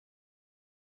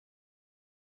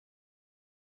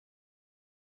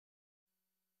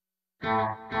Wherever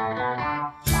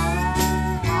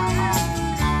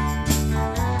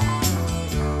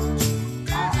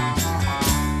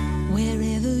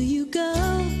you go,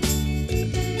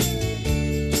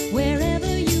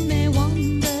 wherever you may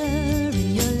wander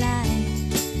in your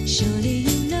life, surely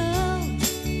you know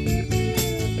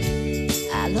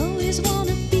I'll always want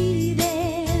to be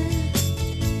there,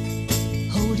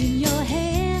 holding your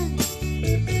hand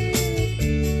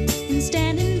and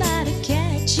standing by to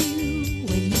catch you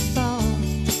when you fall,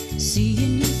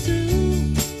 seeing you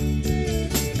through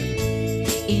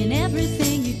in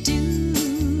everything you do.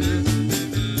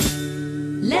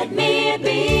 Let me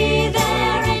be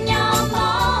there in your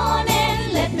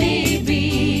morning, let me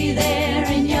be there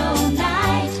in your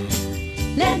night.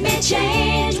 Let me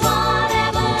change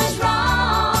whatever's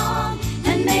wrong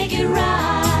and make it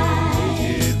right.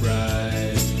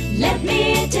 Let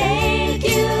me take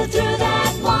you through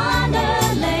that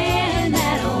wonderland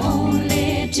that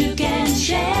only two can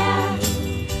share.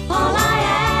 All I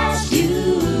ask you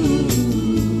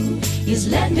is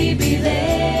let me be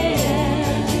there.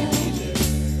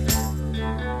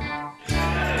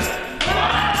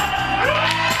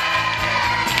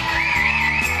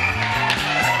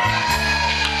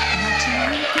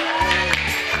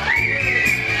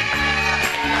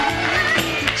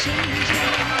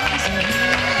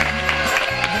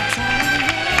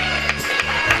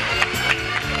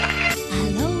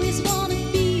 I'll always want to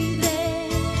be there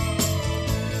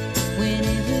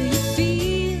whenever you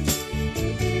feel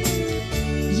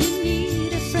you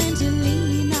need a friend to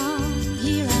lean on.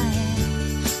 Here I am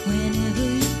whenever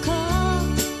you call.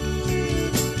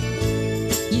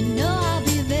 You know I'll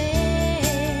be there.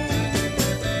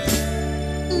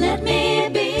 Let me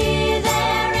be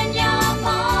there in your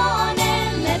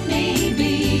morning. Let me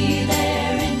be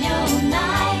there in your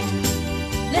night.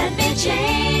 Let me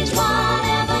change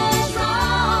whatever's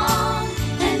wrong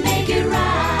and make it right.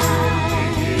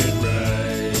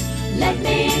 Let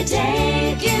me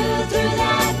take you through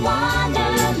that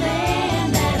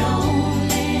wonderland that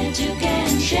only two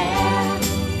can share.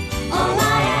 All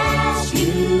I ask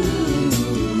you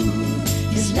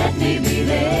is let me be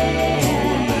there.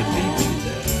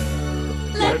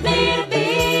 Let me be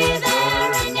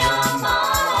there in your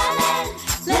morning.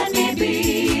 Let me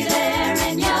be there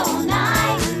in your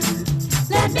night.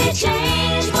 Let me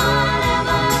change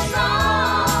whatever's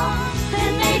wrong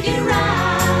and make it right.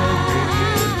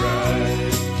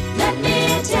 Let me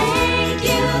take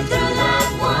you through that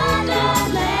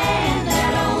wonderland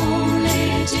that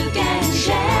only two can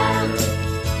share.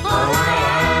 All I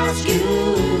ask you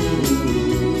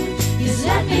is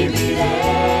let me be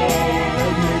there.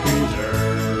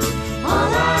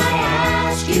 All I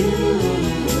ask you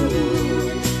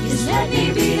is let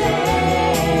me be there.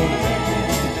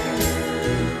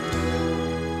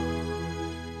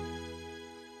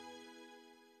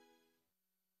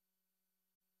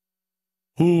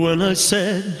 When I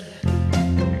said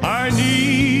I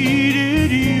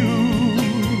needed you,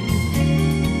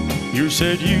 you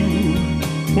said you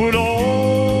would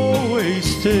always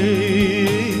stay.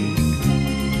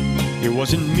 It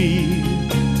wasn't me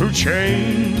who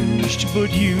changed,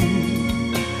 but you,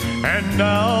 and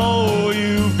now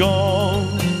you've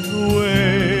gone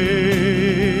away.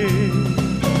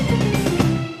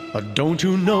 Don't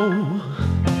you know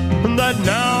that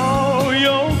now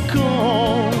you're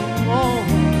gone,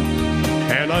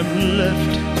 and I'm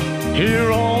left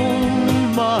here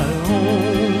on my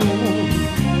own?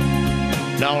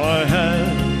 Now I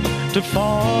have to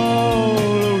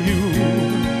follow you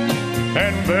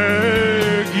and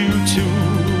beg you to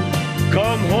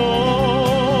come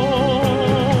home.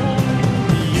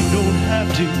 You don't have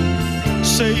to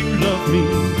say you love me,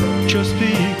 just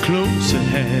be close at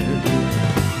hand.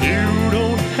 You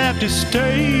don't have to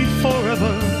stay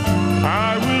forever,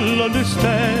 I will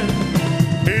understand.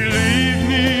 Believe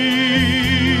me,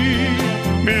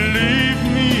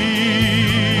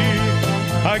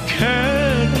 I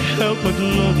can't help but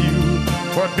love you.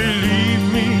 But believe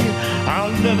me,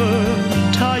 I'll never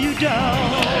tie you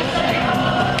down.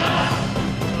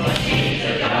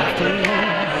 Left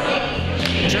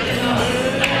alone, just a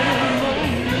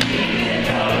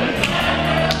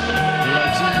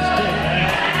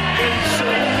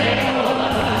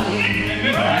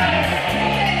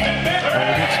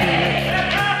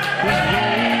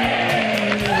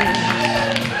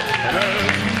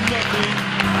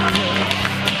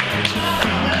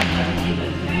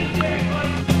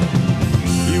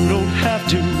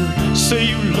say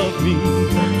you love me,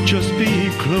 just be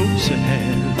close at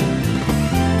hand.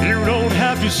 You don't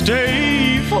have to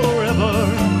stay forever,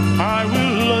 I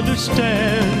will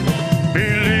understand.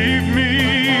 Believe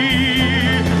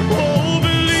me, oh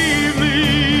believe me,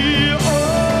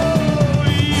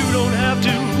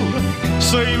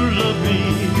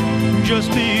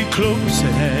 close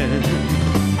at hand.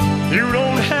 You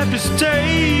don't have to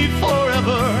stay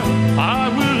forever, I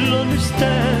will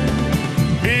understand.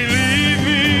 Believe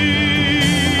me,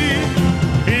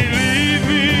 believe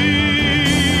me,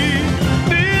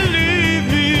 believe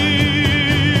me.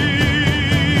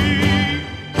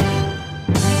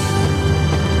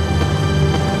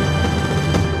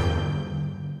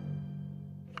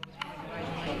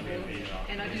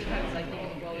 And I do hope they think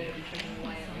it well will be trending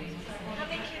away at least. How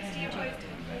many kids do you host?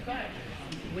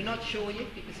 We're not sure yet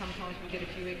because sometimes we get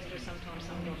a few extra, sometimes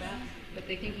some not out, but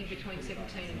they're thinking between 17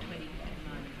 and 20 at the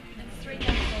moment. That's $3,000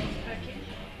 per kid.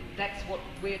 That's what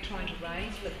we're trying to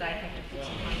raise, but they have to put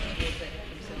some money towards that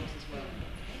themselves as well.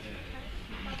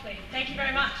 Lovely. Thank you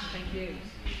very much. Thank you.